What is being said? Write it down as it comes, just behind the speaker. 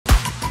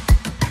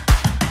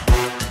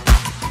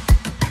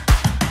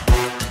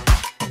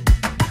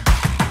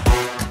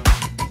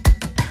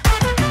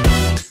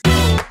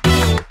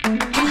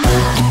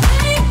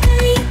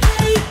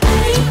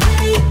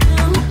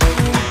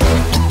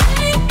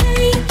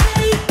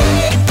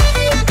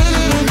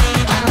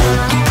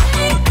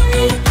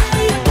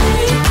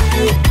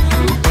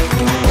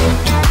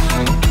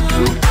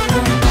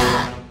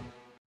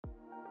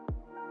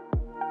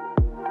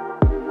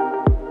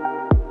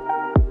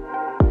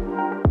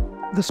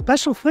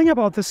special thing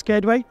about this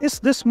gateway is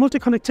this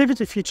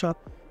multi-connectivity feature.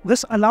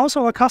 This allows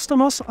our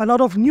customers a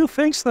lot of new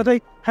things that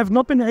they have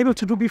not been able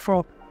to do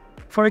before.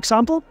 For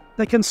example,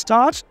 they can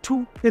start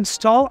to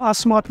install a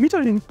smart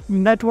metering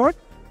network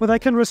where they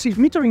can receive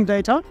metering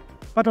data,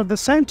 but at the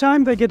same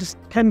time they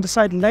can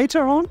decide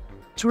later on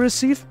to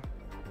receive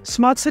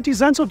smart city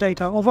sensor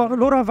data over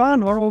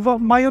LoRaWAN or over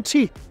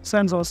IoT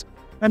sensors.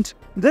 And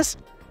this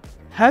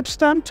helps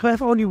them to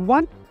have only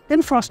one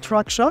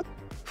infrastructure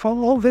for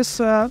all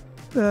this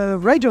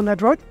radio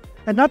network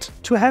and not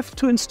to have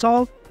to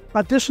install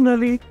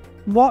additionally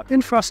more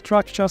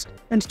infrastructures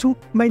and to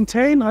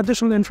maintain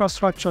additional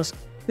infrastructures.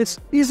 It's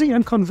easy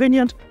and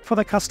convenient for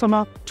the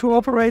customer to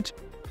operate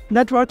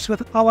networks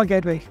with our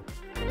gateway.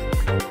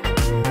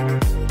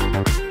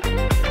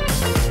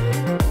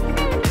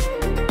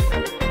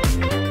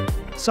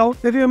 So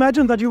if you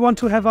imagine that you want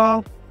to have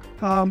a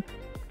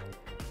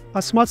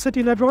smart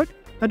city network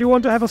and you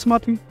want to have a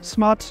smart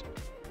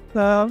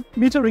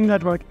metering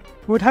network,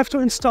 you would have to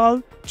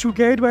install 2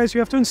 gateways.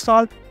 You have to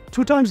install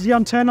 2 times the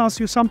antennas.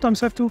 You sometimes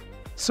have to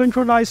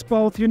synchronize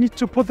both. You need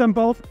to put them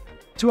both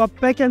to a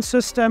backend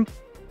system.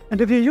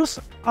 And if you use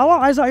our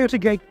IZAR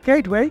IoT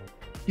gateway,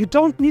 you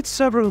don't need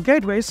several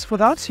gateways for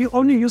that. You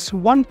only use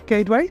one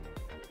gateway.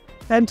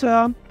 And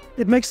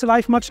it makes the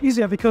life much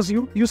easier because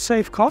you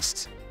save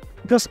costs.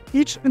 Because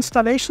each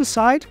installation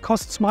site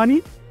costs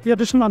money. The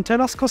additional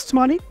antennas costs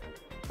money.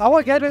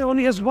 Our gateway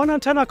only has one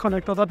antenna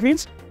connector. That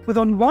means with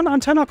one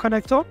antenna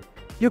connector,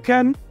 you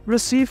can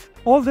receive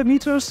all the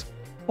meters,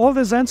 all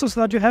the sensors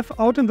that you have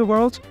out in the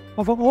world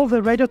over all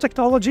the radio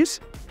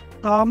technologies.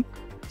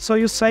 So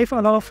you save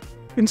a lot of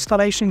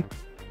installation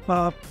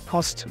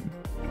cost.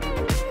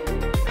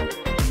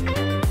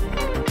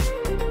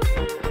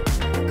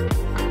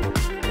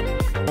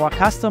 Our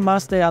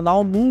customers, they are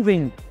now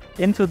moving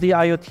into the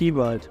IoT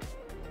world.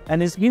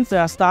 And this means they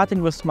are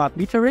starting with smart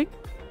metering.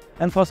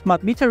 And for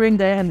smart metering,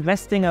 they are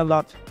investing a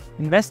lot.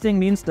 Investing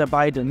means they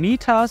buy the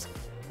meters,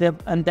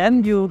 and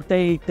then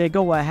they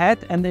go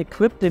ahead and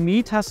equip the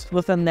meters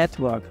with a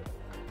network.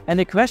 And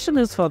the question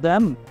is for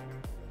them,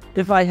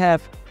 if I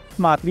have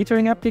smart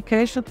metering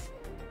applications,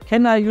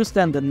 can I use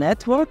then the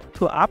network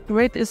to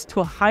upgrade this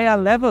to a higher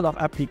level of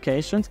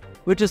applications,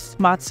 which is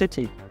smart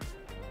city?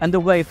 And the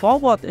way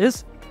forward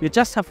is you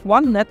just have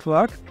one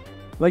network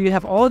where you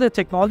have all the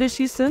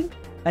technologies in,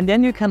 and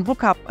then you can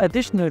hook up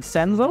additional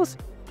sensors,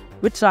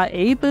 which are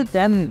able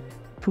then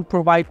to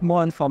provide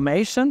more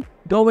information,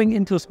 going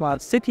into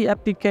smart city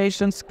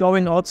applications,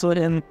 going also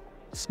in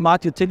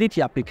smart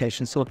utility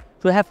applications. So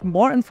to have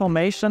more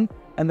information,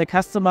 and the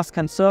customers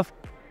can serve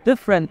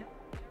different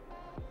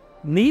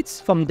needs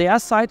from their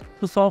side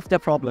to solve their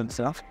problems.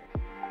 Yeah?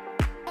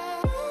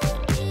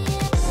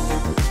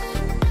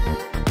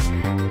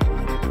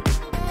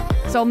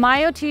 So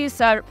MyOT is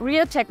a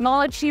real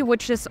technology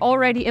which is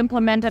already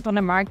implemented on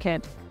the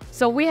market.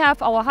 So we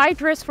have our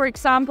hydras, for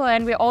example,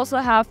 and we also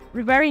have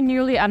very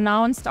newly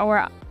announced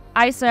our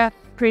IZAR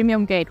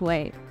Premium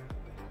Gateway.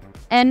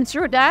 And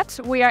through that,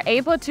 we are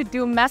able to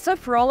do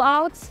massive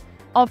rollouts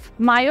of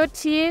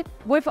MyOT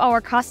with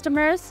our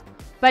customers.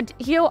 But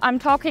here I'm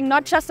talking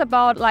not just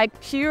about like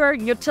pure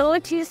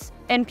utilities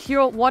and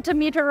pure water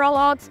meter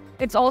rollouts.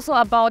 It's also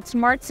about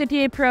smart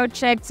city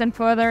projects and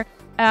further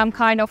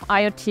kind of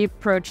IoT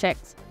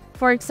projects.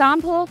 For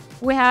example,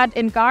 we had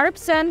in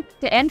Garbsen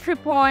the entry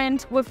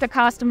point with the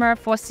customer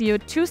for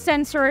CO2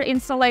 sensor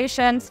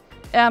installations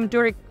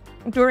during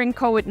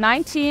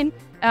COVID-19.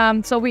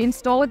 So we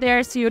installed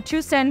their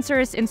CO2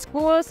 sensors in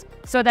schools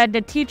so that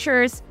the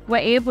teachers were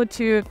able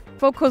to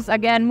focus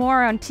again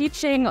more on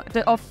teaching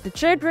of the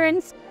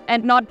children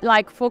and not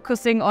like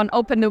focusing on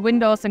open the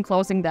windows and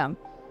closing them.